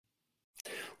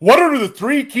What are the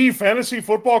three key fantasy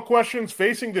football questions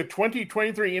facing the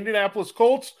 2023 Indianapolis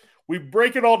Colts? We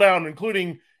break it all down,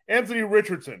 including Anthony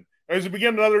Richardson, as we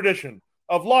begin another edition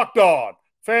of Locked On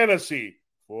Fantasy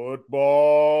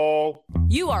Football.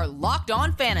 You are Locked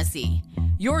On Fantasy,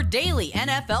 your daily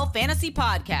NFL fantasy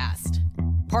podcast.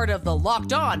 Part of the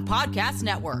Locked On Podcast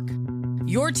Network,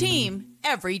 your team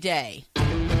every day.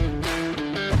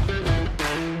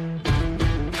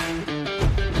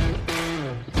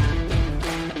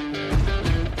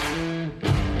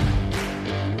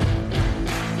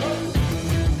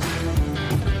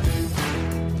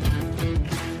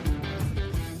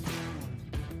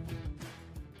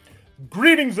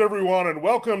 Greetings, everyone, and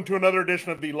welcome to another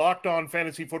edition of the Locked On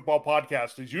Fantasy Football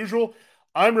Podcast. As usual,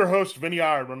 I'm your host, Vinny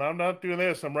Iyer. When I'm not doing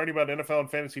this, I'm writing about NFL and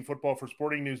fantasy football for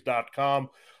sportingnews.com.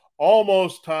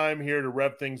 Almost time here to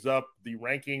rev things up. The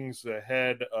rankings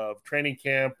ahead of training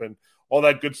camp and all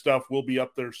that good stuff will be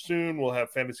up there soon. We'll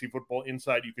have Fantasy Football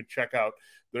Insight you can check out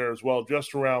there as well,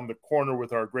 just around the corner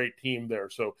with our great team there.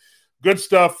 So good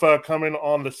stuff coming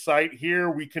on the site here.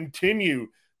 We continue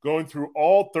going through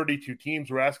all 32 teams.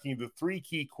 We're asking the three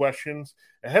key questions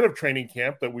ahead of training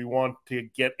camp that we want to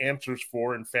get answers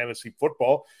for in fantasy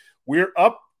football. We're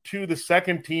up to the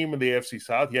second team in the AFC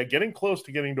South. Yeah, getting close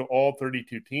to getting to all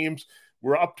 32 teams.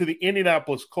 We're up to the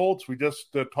Indianapolis Colts. We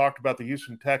just talked about the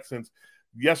Houston Texans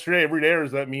yesterday. Every day,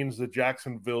 that means the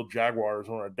Jacksonville Jaguars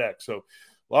are on our deck. So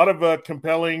a lot of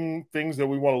compelling things that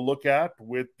we want to look at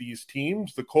with these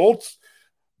teams. The Colts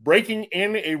breaking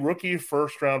in a rookie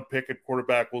first-round pick at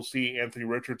quarterback. We'll see Anthony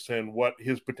Richardson, what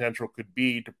his potential could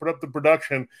be to put up the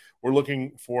production we're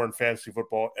looking for in fantasy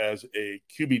football as a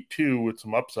QB2 with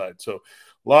some upside. So a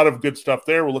lot of good stuff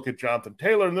there. We'll look at Jonathan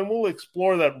Taylor, and then we'll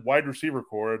explore that wide receiver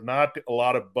core. Not a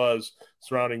lot of buzz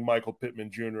surrounding Michael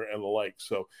Pittman Jr. and the like.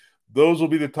 So those will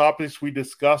be the topics we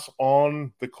discuss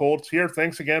on the Colts here.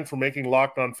 Thanks again for making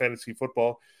Locked On Fantasy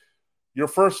Football your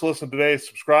first listen today.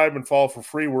 Subscribe and follow for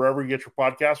free wherever you get your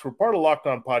podcasts. We're part of Locked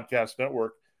On Podcast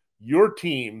Network, your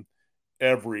team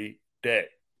every day.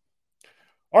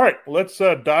 All right, let's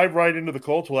dive right into the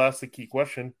Colts. We'll ask the key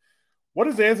question. What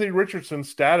is Anthony Richardson's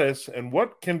status, and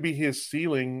what can be his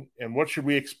ceiling, and what should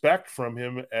we expect from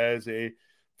him as a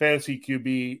fantasy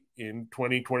QB in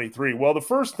 2023? Well, the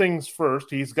first things first,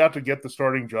 he's got to get the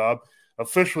starting job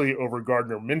officially over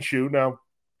Gardner Minshew. Now,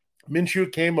 Minshew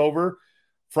came over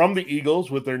from the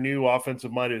Eagles with their new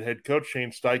offensive-minded head coach.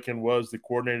 Shane Steichen was the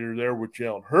coordinator there with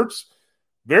Jalen Hurts.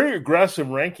 Very aggressive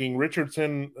ranking.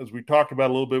 Richardson, as we talked about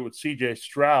a little bit with C.J.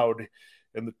 Stroud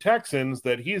and the Texans,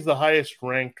 that he's the highest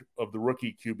ranked of the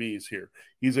rookie QBs here.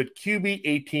 He's at QB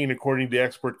 18 according to the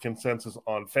expert consensus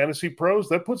on Fantasy Pros.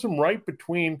 That puts him right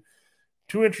between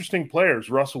two interesting players.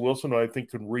 Russell Wilson, who I think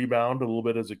could rebound a little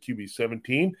bit as a QB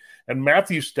 17, and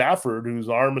Matthew Stafford, whose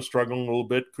arm is struggling a little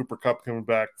bit. Cooper Kupp coming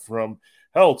back from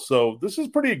health. So this is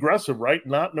pretty aggressive, right?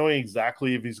 Not knowing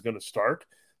exactly if he's going to start,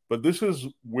 but this is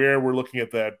where we're looking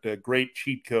at that great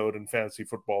cheat code in fantasy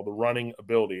football, the running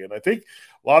ability. And I think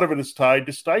a lot of it is tied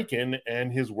to Steichen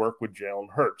and his work with Jalen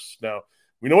Hurts. Now,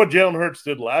 we know what Jalen Hurts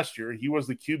did last year. He was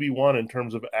the QB1 in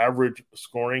terms of average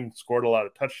scoring, scored a lot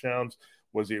of touchdowns,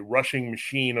 was a rushing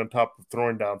machine on top of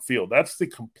throwing downfield. That's the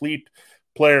complete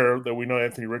player that we know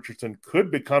Anthony Richardson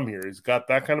could become here. He's got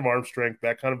that kind of arm strength,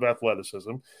 that kind of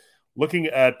athleticism. Looking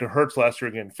at the Hurts last year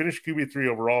again, finished QB3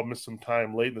 overall, missed some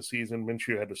time late in the season.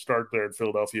 Minshew had to start there at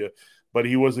Philadelphia, but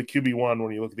he was a QB1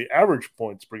 when you look at the average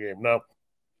points per game. Now,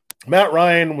 Matt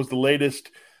Ryan was the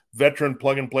latest veteran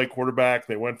plug-and-play quarterback.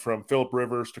 They went from Phillip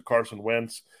Rivers to Carson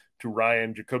Wentz to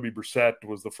Ryan. Jacoby Brissett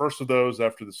was the first of those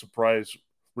after the surprise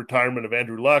retirement of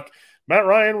Andrew Luck. Matt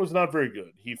Ryan was not very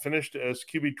good. He finished as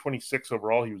QB 26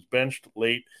 overall. He was benched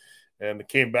late and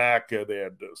came back. They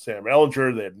had Sam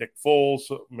Ehlinger. They had Nick Foles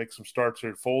make some starts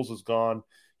here. Foles is gone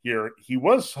here. He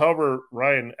was, however,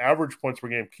 Ryan, average points per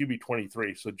game, QB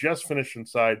 23. So just finished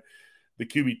inside the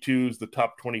QB2s, the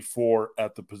top 24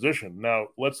 at the position. Now,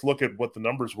 let's look at what the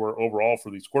numbers were overall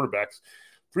for these quarterbacks.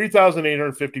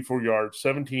 3,854 yards,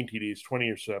 17 TDs,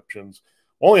 20 receptions,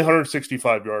 only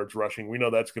 165 yards rushing. We know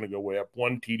that's going to go way up.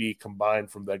 1 TD combined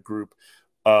from that group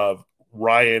of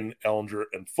Ryan, Ehlinger,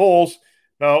 and Foles.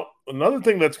 Now, another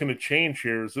thing that's going to change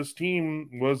here is this team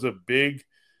was a big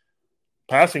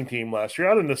passing team last year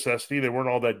out of necessity. They weren't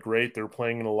all that great. They were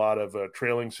playing in a lot of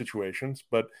trailing situations,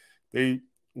 but they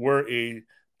were a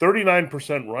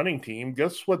 39% running team.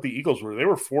 Guess what the Eagles were? They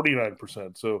were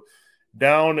 49%. So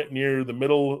down near the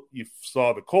middle, you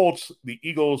saw the Colts. The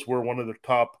Eagles were one of the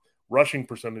top rushing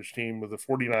percentage team with a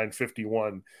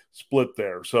 49-51 split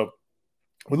there. So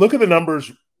we look at the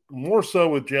numbers more so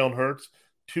with Jalen Hurts.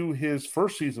 to his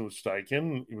first season with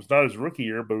Steichen. It was not his rookie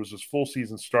year, but it was his full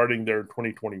season starting there in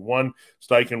 2021.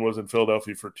 Steichen was in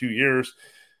Philadelphia for 2 years.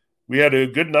 We had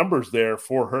good numbers there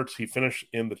for Hurts. He finished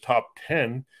in the top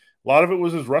 10. A lot of it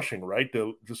was his rushing, right?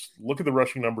 To just look at the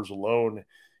rushing numbers alone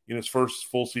in his first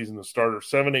full season as starter,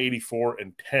 784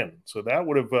 and 10. So that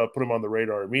would have put him on the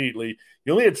radar immediately.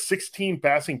 He only had 16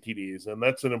 passing TDs, and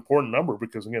that's an important number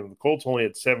because, again, the Colts only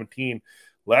had 17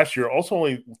 last year, also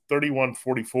only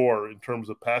 31-44 in terms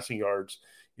of passing yards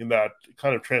in that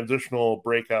kind of transitional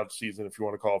breakout season, if you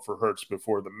want to call it, for Hurts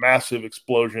before the massive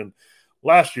explosion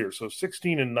last year. So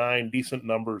 16-9, decent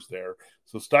numbers there.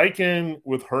 So Steichen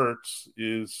with Hurts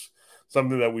is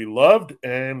something that we loved,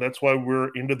 and that's why we're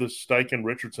into the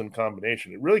Steichen-Richardson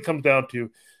combination. It really comes down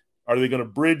to, are they going to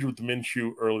bridge with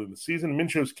Minshew early in the season?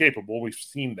 Minshew's capable. We've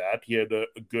seen that. He had a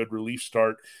good relief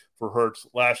start for Hurts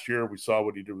last year. We saw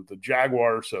what he did with the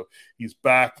Jaguars, so he's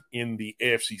back in the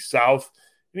AFC South.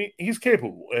 He's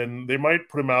capable, and they might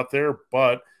put him out there,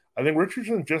 but I think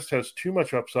Richardson just has too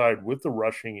much upside with the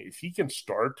rushing. If he can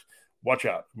start, watch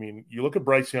out. I mean, you look at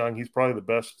Bryce Young, he's probably the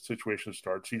best situation to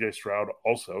start. CJ Stroud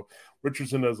also.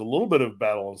 Richardson has a little bit of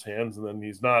battle in his hands, and then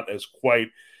he's not as quite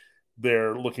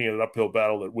there looking at an uphill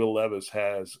battle that Will Levis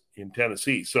has in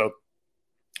Tennessee. So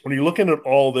when you're looking at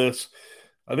all this,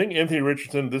 I think Anthony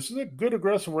Richardson, this is a good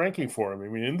aggressive ranking for him. I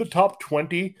mean, in the top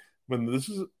 20, when this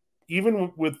is,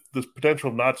 even with the potential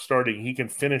of not starting, he can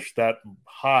finish that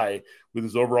high with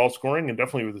his overall scoring and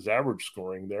definitely with his average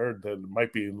scoring there. That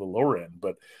might be in the lower end.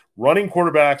 But running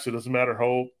quarterbacks, it doesn't matter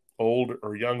how old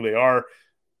or young they are.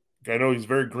 I know he's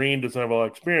very green, doesn't have a lot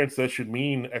of experience. That should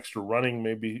mean extra running,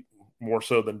 maybe more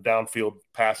so than downfield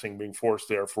passing being forced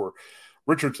there for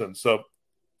Richardson. So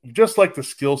just like the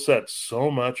skill set so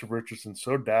much of Richardson,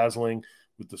 so dazzling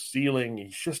with the ceiling.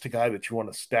 He's just a guy that you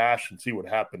want to stash and see what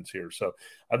happens here. So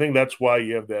I think that's why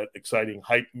you have that exciting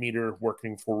hype meter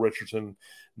working for Richardson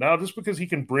now, just because he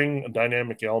can bring a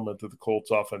dynamic element that the Colts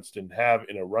offense didn't have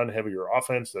in a run-heavier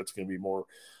offense. That's going to be more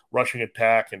rushing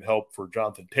attack and help for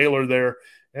Jonathan Taylor there.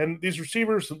 And these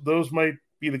receivers, those might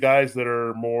be the guys that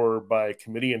are more by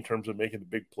committee in terms of making the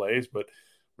big plays, but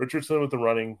Richardson with the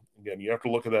running, again, you have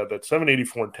to look at that. That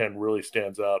 784 and 10 really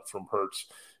stands out from Hurts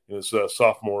in his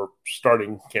sophomore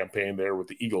starting campaign there with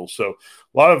the Eagles. So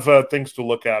a lot of things to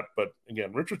look at. But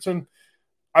again, Richardson,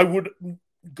 I would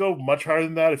go much higher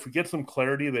than that. If we get some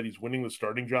clarity that he's winning the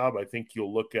starting job, I think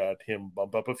you'll look at him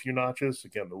bump up a few notches.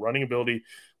 Again, the running ability,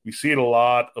 we see it a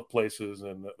lot of places,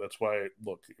 and that's why,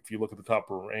 look, if you look at the top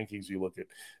rankings, you look at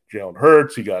Jalen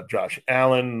Hurts, you got Josh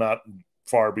Allen, not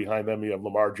far behind them, you have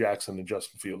Lamar Jackson and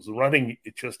Justin Fields. The running,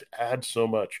 it just adds so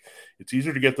much. It's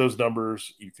easier to get those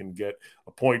numbers. You can get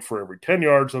a point for every 10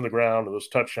 yards on the ground, and those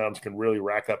touchdowns can really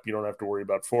rack up. You don't have to worry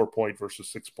about 4 point versus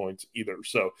 6 points either.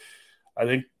 So I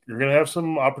think you're going to have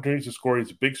some opportunities to score.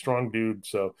 He's a big, strong dude.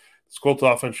 So the Colts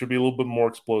offense should be a little bit more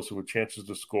explosive with chances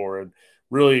to score. And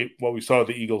really what we saw with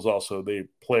the Eagles also, they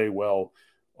play well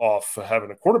off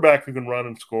having a quarterback who can run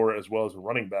and score as well as a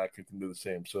running back who can do the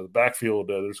same. So the backfield,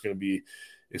 there's going to be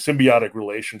a symbiotic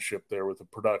relationship there with the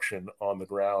production on the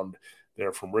ground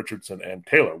there from Richardson and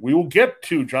Taylor. We will get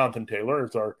to Jonathan Taylor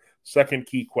as our second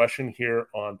key question here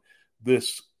on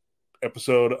this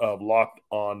episode of Locked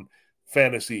On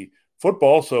Fantasy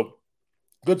Football. So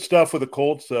good stuff with the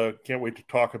Colts. Can't wait to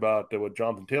talk about what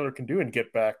Jonathan Taylor can do and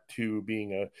get back to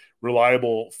being a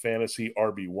reliable fantasy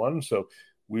RB1. So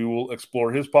we will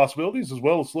explore his possibilities as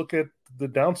well as look at the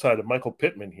downside of Michael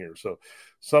Pittman here. So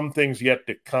some things yet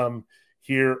to come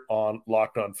here on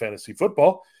Locked On Fantasy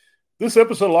Football. This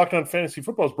episode of Locked On Fantasy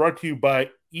Football is brought to you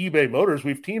by eBay Motors.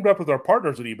 We've teamed up with our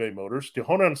partners at eBay Motors to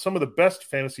hone on some of the best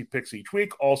fantasy picks each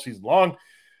week, all season long.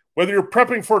 Whether you're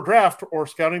prepping for a draft or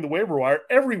scouting the waiver wire,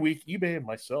 every week eBay and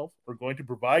myself are going to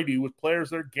provide you with players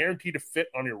that are guaranteed to fit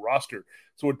on your roster.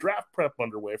 So with draft prep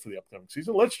underway for the upcoming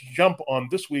season, let's jump on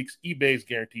this week's eBay's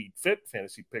Guaranteed Fit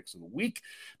Fantasy Picks of the Week.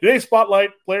 Today's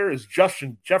spotlight player is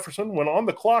Justin Jefferson. When on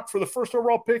the clock for the first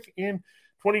overall pick in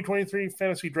 2023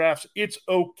 fantasy drafts, it's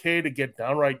okay to get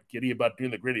downright giddy about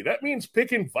doing the gritty. That means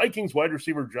picking Vikings wide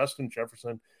receiver Justin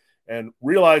Jefferson and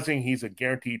realizing he's a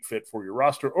guaranteed fit for your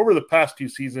roster. Over the past 2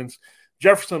 seasons,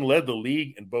 Jefferson led the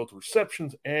league in both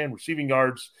receptions and receiving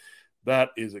yards. That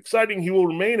is exciting. He will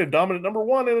remain a dominant number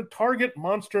 1 and a target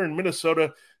monster in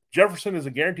Minnesota. Jefferson is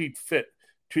a guaranteed fit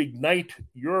to ignite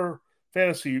your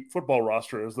fantasy football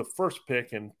roster as the first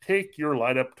pick and take your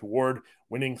lineup toward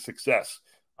winning success.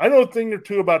 I know a thing or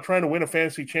two about trying to win a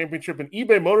fantasy championship, and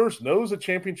eBay Motors knows a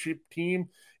championship team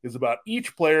is about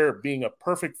each player being a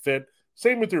perfect fit.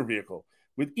 Same with your vehicle.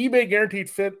 With eBay Guaranteed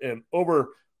Fit and over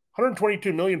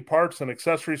 122 million parts and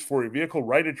accessories for your vehicle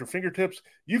right at your fingertips.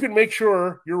 You can make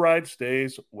sure your ride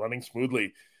stays running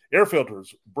smoothly. Air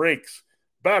filters, brakes,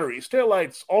 batteries,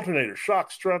 taillights, alternators,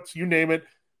 shocks, struts, you name it.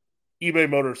 eBay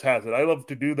Motors has it. I love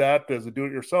to do that as a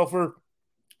do-it-yourselfer.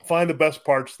 Find the best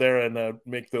parts there and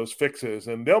make those fixes.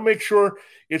 And they'll make sure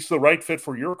it's the right fit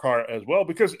for your car as well,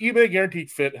 because eBay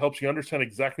Guaranteed Fit helps you understand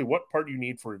exactly what part you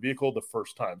need for your vehicle the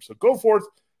first time. So go forth,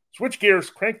 switch gears,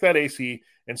 crank that AC,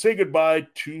 and say goodbye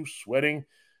to sweating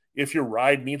if your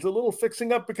ride needs a little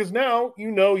fixing up, because now you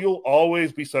know you'll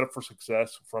always be set up for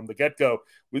success from the get-go.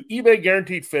 With eBay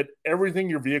Guaranteed Fit,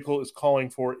 everything your vehicle is calling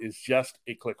for is just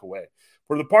a click away.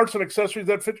 For the parts and accessories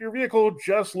that fit your vehicle,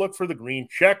 just look for the green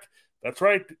check. That's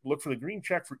right. Look for the green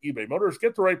check for eBay Motors.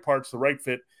 Get the right parts, the right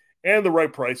fit, and the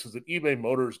right prices at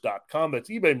ebaymotors.com. That's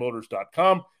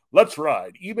ebaymotors.com. Let's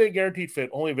ride. eBay Guaranteed Fit,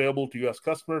 only available to U.S.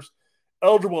 customers.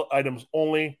 Eligible items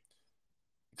only.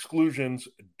 Exclusions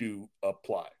do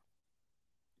apply.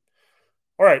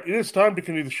 All right, it is time to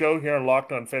continue the show here on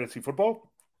Locked On Fantasy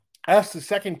Football. Ask the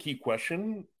second key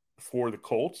question for the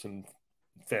Colts and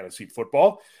fantasy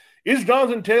football. Is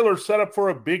Jonathan Taylor set up for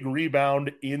a big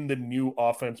rebound in the new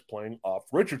offense playing off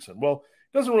Richardson? Well,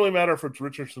 it doesn't really matter if it's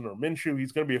Richardson or Minshew.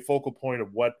 He's going to be a focal point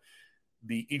of what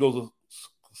the Eagles'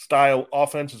 style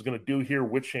offense is going to do here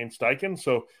with Shane Steichen.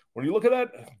 So when you look at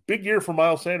that, big year for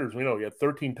Miles Sanders. We know he had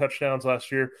 13 touchdowns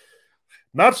last year.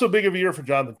 Not so big of a year for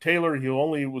Jonathan Taylor. He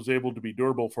only was able to be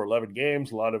durable for 11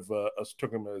 games. A lot of us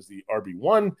took him as the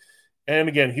RB1. And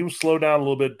again, he was slowed down a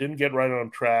little bit, didn't get right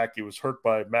on track. He was hurt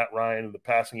by Matt Ryan and the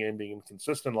passing game being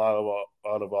inconsistent, a lot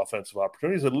of offensive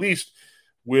opportunities. At least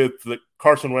with the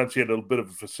Carson Wentz, he had a bit of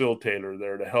a facilitator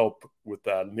there to help with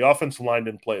that. And the offensive line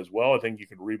didn't play as well. I think you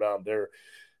could rebound there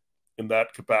in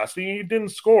that capacity. He didn't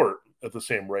score at the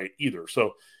same rate either.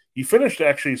 So he finished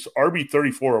actually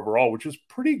RB34 overall, which is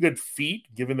pretty good feat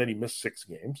given that he missed 6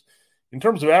 games. In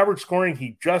terms of average scoring,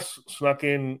 he just snuck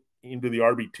into the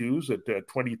RB2s at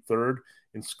 23rd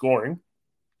in scoring.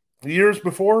 The years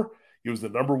before, he was the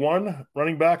number 1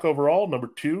 running back overall,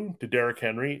 number 2 to Derrick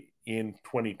Henry in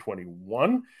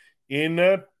 2021. In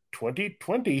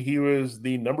 2020, he was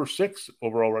the number 6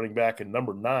 overall running back and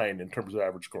number 9 in terms of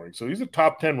average scoring. So he's a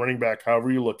top 10 running back, however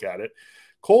you look at it.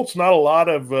 Colts, not a lot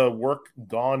of work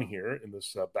gone here in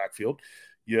this backfield.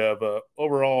 You have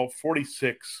overall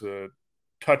 46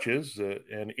 touches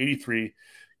and 83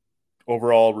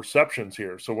 overall receptions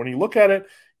here. So when you look at it,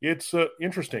 it's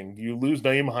interesting. You lose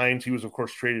Nyheim Hines. He was, of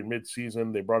course, traded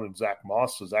midseason. They brought in Zach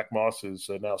Moss. So Zach Moss is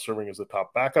now serving as the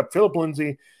top backup. Phillip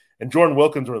Lindsay and Jordan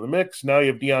Wilkins are in the mix. Now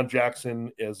you have Deion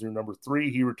Jackson as your number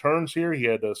 3. He returns here. He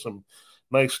had some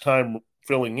nice time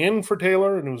filling in for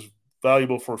Taylor, and it was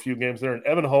valuable for a few games there. And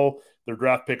Evan Hull, their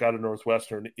draft pick out of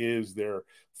Northwestern, is their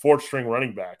 4th-string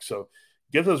running back. So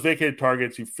get those vacated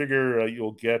targets. You figure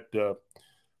you'll get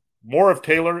more of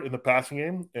Taylor in the passing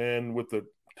game. And with the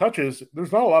touches,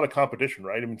 there's not a lot of competition,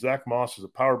 right? I mean, Zach Moss is a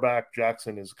power back.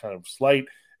 Jackson is kind of slight.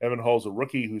 Evan Hull's a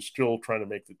rookie who's still trying to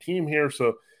make the team here.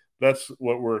 So that's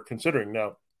what we're considering.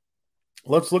 Now,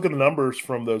 let's look at the numbers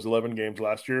from those 11 games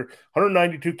last year.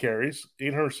 192 carries,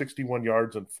 861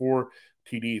 yards, and 4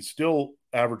 TDs. Still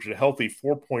averaged a healthy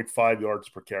 4.5 yards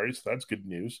per carry, so that's good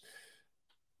news.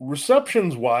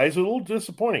 Receptions-wise, a little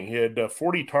disappointing. He had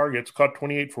 40 targets, caught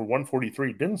 28 for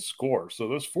 143, didn't score. So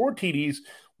those 4 TDs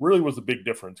really was a big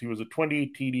difference. He was a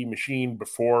 20 TD machine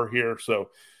before here, so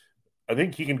I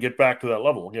think he can get back to that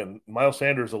level. Again, Miles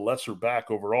Sanders, a lesser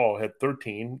back overall, had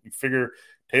 13. You figure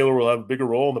Taylor will have a bigger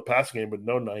role in the passing game with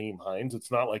no Nyheim Hines.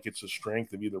 It's not like it's a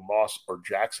strength of either Moss or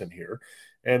Jackson here.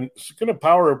 And it's going to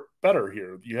power better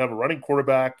here. You have a running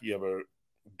quarterback. You have a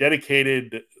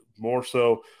dedicated, more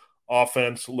so,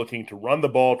 offense looking to run the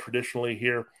ball traditionally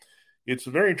here. It's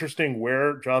very interesting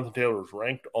where Jonathan Taylor is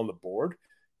ranked on the board.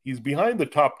 He's behind the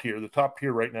top tier. The top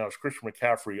tier right now is Christian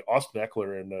McCaffrey, Austin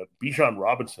Eckler, and Bijan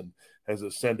Robinson has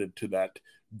ascended to that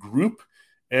group.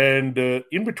 And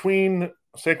in between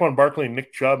Saquon Barkley and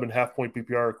Nick Chubb and half-point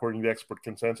PPR, according to expert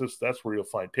consensus, that's where you'll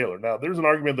find Taylor. Now, there's an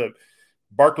argument that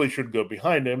Barkley should go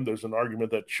behind him. There's an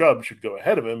argument that Chubb should go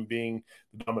ahead of him, being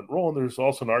the dominant role. And there's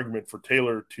also an argument for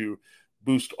Taylor to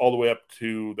boost all the way up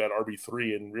to that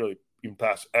RB3 and really even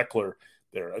past Eckler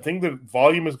there. I think the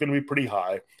volume is going to be pretty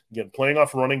high. Again, playing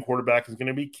off a running quarterback is going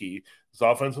to be key. His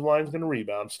offensive line is going to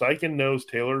rebound. Steichen knows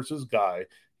Taylor's his guy.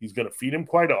 He's going to feed him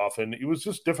quite often. It was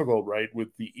just difficult, right? With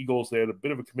the Eagles, they had a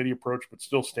bit of a committee approach, but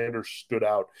still Sanders stood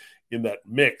out in that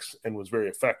mix and was very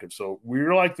effective. So we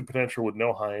like the potential with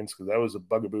no Hines because that was a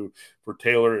bugaboo for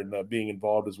Taylor and being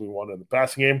involved as we wanted in the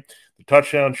passing game. The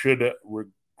touchdown should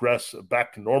regress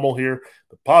back to normal here.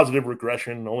 The positive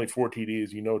regression, only 4 TDs,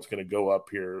 it's going to go up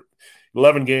here.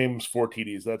 11 games, 4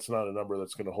 TDs. That's not a number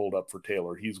that's going to hold up for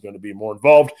Taylor. He's going to be more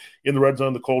involved in the red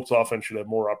zone. The Colts offense should have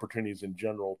more opportunities in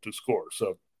general to score.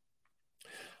 So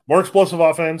more explosive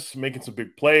offense, making some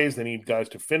big plays. They need guys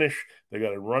to finish. They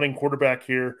got a running quarterback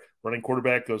here. Running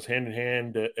quarterback goes hand in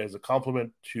hand as a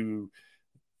complement to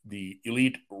the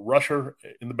elite rusher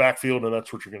in the backfield, and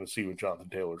that's what you're going to see with Jonathan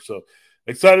Taylor. So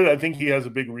excited. I think he has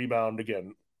a big rebound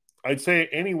again. I'd say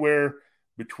anywhere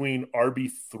between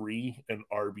RB3 and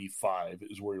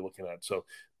RB5 is where you're looking at. So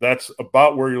that's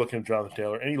about where you're looking at Jonathan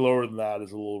Taylor. Any lower than that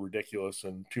is a little ridiculous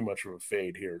and too much of a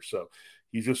fade here. So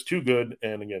he's just too good.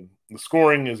 And again, the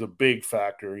scoring is a big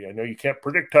factor. I know you can't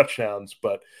predict touchdowns,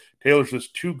 but Taylor's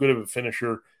just too good of a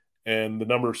finisher. And the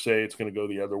numbers say it's going to go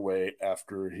the other way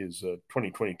after his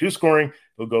 2022 scoring.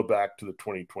 He'll go back to the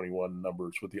 2021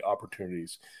 numbers with the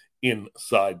opportunities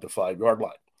inside the 5-yard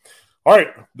line. All right,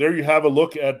 there you have a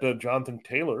look at Jonathan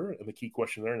Taylor and the key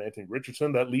question there, and Anthony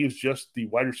Richardson. That leaves just the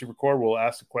wide receiver core. We'll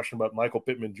ask a question about Michael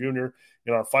Pittman Jr.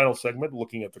 in our final segment,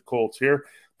 looking at the Colts here.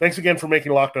 Thanks again for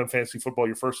making Locked On Fantasy Football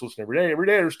your first listen every day. Every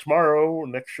day is tomorrow,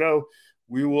 next show.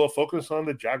 We will focus on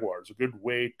the Jaguars, a good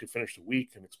way to finish the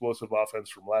week, an explosive offense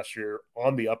from last year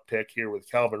on the uptick here with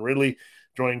Calvin Ridley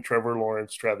joining Trevor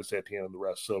Lawrence, Travis Etienne, and the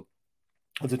rest. So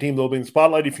it's a team that will be in the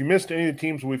spotlight. If you missed any of the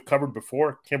teams we've covered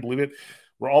before, can't believe it.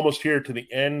 We're almost here to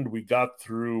the end. We got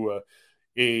through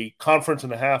a conference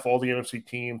and a half, all the NFC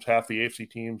teams, half the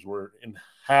AFC teams. We're in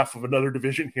half of another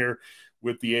division here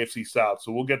with the AFC South.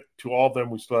 So we'll get to all of them.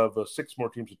 We still have 6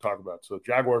 more teams to talk about. So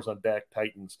Jaguars on deck,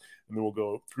 Titans, and then we'll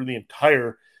go through the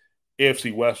entire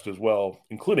AFC West as well,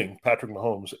 including Patrick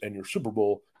Mahomes and your Super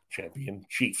Bowl champion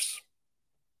Chiefs.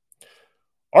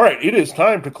 All right, it is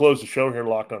time to close the show here,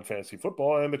 Locked On Fantasy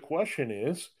Football. And the question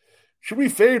is, should we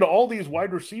fade all these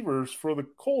wide receivers for the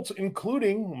Colts,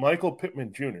 including Michael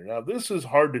Pittman Jr.? Now, this is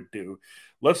hard to do.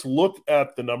 Let's look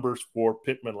at the numbers for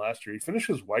Pittman last year. He finished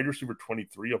as wide receiver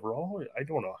 23 overall. I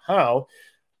don't know how.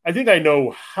 I think I know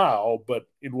how, but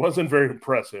it wasn't very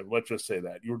impressive. Let's just say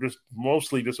that. You were just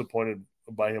mostly disappointed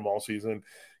by him all season.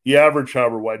 He averaged,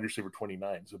 however, wide receiver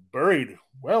 29. So buried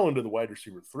well into the wide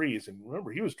receiver 3s. And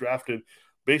remember, he was drafted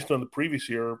based on the previous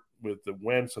year with the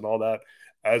Wentz and all that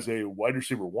as a wide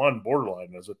receiver 1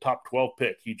 borderline, as a top 12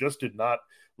 pick. He just did not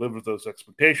live with those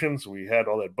expectations. We had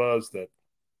all that buzz that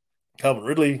Calvin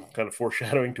Ridley, kind of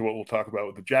foreshadowing to what we'll talk about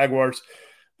with the Jaguars,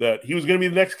 that he was going to be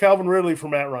the next Calvin Ridley for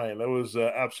Matt Ryan. That was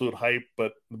absolute hype,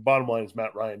 but the bottom line is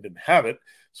Matt Ryan didn't have it,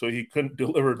 so he couldn't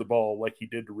deliver the ball like he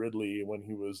did to Ridley when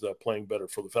he was playing better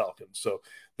for the Falcons. So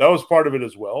that was part of it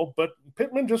as well, but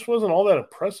Pittman just wasn't all that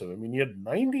impressive. I mean, he had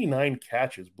 99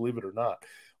 catches, believe it or not,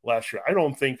 last year. I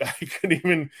don't think I can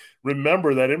even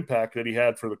remember that impact that he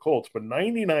had for the Colts, but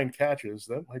 99 catches,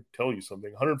 that might tell you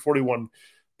something. 141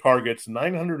 targets,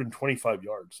 925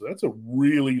 yards. So that's a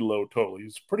really low total.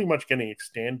 He's pretty much getting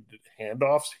extended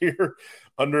handoffs here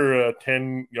under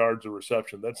 10 yards of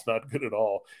reception. That's not good at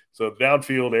all. So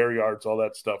downfield, air yards, all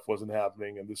that stuff wasn't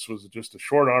happening. And this was just a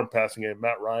short arm passing game.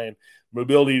 Matt Ryan,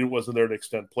 mobility wasn't there to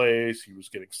extend plays. He was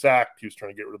getting sacked. He was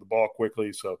trying to get rid of the ball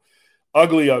quickly. So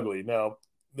ugly. Now,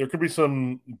 there could be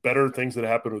some better things that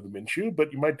happen with Minshew,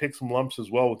 but you might take some lumps as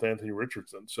well with Anthony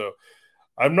Richardson. So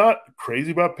I'm not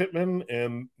crazy about Pittman,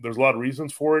 and there's a lot of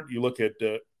reasons for it. You look at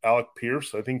Alec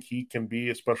Pierce. I think he can be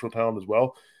a special talent as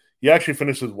well. He actually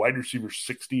finished as wide receiver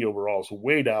 60 overall, so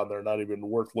way down there, not even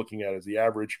worth looking at as the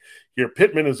average. Here,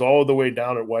 Pittman is all the way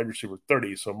down at wide receiver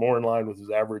 30, so more in line with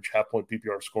his average half-point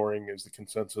PPR scoring is the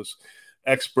consensus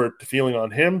expert feeling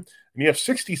on him. And you have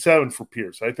 67 for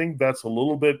Pierce. I think that's a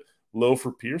little bit low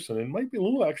for Pierce, and it might be a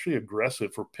little actually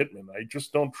aggressive for Pittman. I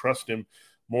just don't trust him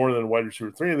more than wide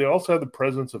receiver 3. They also have the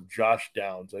presence of Josh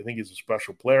Downs. I think he's a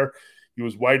special player. He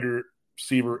was wide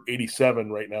receiver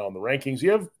 87 right now in the rankings.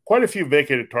 You have quite a few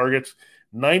vacated targets.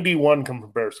 91 come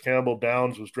from Paris Campbell.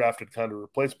 Downs was drafted kind of to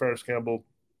replace Paris Campbell,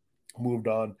 moved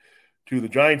on to the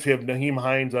Giants. You have Naheem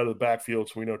Hines out of the backfield,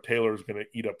 so we know Taylor is going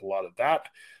to eat up a lot of that.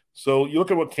 So you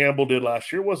look at what Campbell did last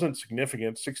year. It wasn't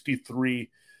significant, 63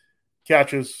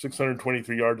 catches,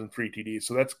 623 yards, and 3 TDs.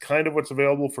 So that's kind of what's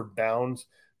available for Downs.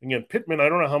 Again, Pittman, I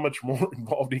don't know how much more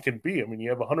involved he can be. I mean,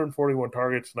 you have 141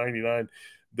 targets, 99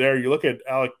 there. You look at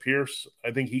Alec Pierce.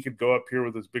 I think he could go up here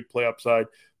with his big play upside,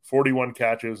 41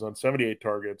 catches on 78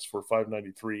 targets for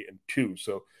 593 and 2.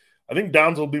 So I think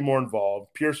Downs will be more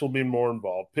involved. Pierce will be more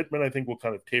involved. Pittman, I think, will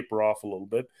kind of taper off a little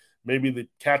bit. Maybe the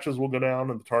catches will go down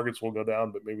and the targets will go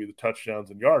down, but maybe the touchdowns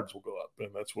and yards will go up. And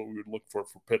that's what we would look for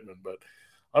Pittman. But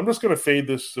I'm just going to fade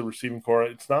this receiving core.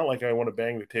 It's not like I want to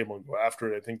bang the table and go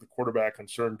after it. I think the quarterback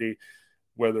uncertainty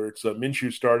whether it's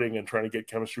Minshew starting and trying to get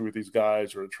chemistry with these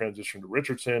guys, or a transition to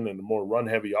Richardson and a more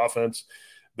run-heavy offense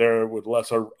there with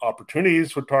less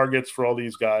opportunities for targets for all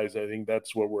these guys. I think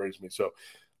that's what worries me. So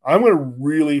I'm going to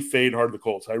really fade hard the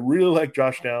Colts. I really like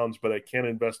Josh Downs, but I can't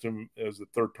invest him as the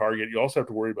third target. You also have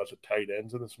to worry about the tight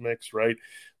ends in this mix, right?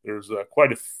 There's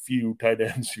quite a few tight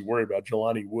ends you worry about.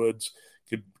 Jelani Woods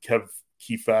could have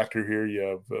key factor here. You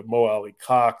have Mo Alley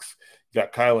Cox. You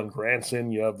got Kylan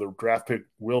Granson. You have the draft pick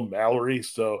Will Mallory.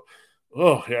 So,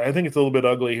 I think it's a little bit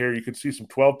ugly here. You could see some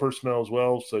 12 personnel as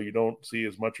well, so you don't see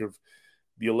as much of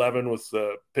the 11 with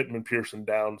Pittman, Pearson,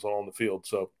 Downs all on the field.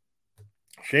 So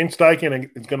Shane Steichen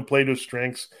is going to play to his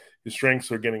strengths. His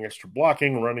strengths are getting extra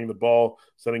blocking, running the ball,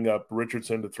 setting up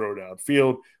Richardson to throw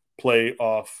downfield, play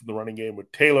off the running game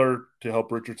with Taylor to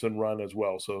help Richardson run as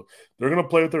well. So they're going to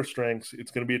play with their strengths. It's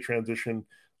going to be a transition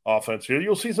offense here.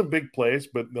 You'll see some big plays,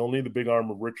 but they'll need the big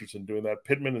arm of Richardson doing that.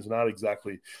 Pittman is not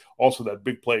exactly also that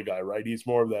big play guy, right? He's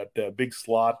more of that big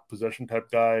slot possession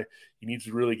type guy. He needs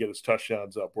to really get his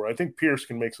touchdowns up, where I think Pierce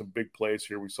can make some big plays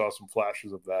here. We saw some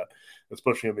flashes of that,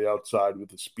 especially on the outside with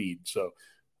the speed. So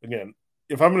again,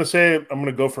 if I'm going to say it, I'm going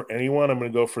to go for anyone. I'm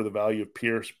going to go for the value of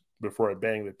Pierce before I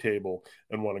bang the table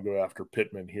and want to go after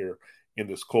Pittman here in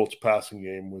this Colts passing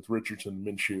game with Richardson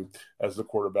and Minshew as the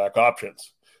quarterback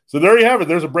options. So there you have it.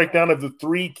 There's a breakdown of the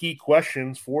 3 key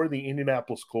questions for the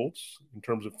Indianapolis Colts in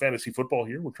terms of fantasy football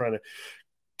here. We're trying to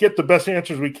get the best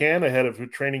answers we can ahead of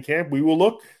training camp. We will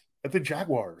look at the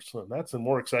Jaguars. And that's a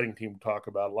more exciting team to talk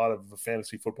about. A lot of the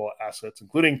fantasy football assets,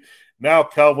 including now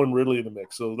Calvin Ridley in the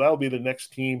mix. So that'll be the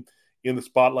next team in the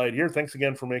spotlight here. Thanks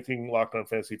again for making Locked On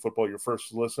Fantasy Football your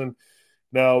first listen.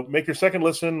 Now, make your second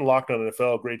listen Locked On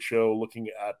NFL. Great show looking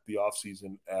at the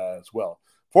offseason as well.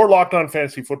 For Locked On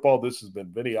Fantasy Football, this has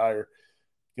been Vinny Iyer.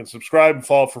 You can subscribe and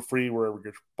follow for free wherever you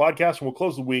get your podcast, and we'll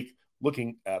close the week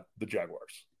looking at the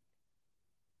Jaguars.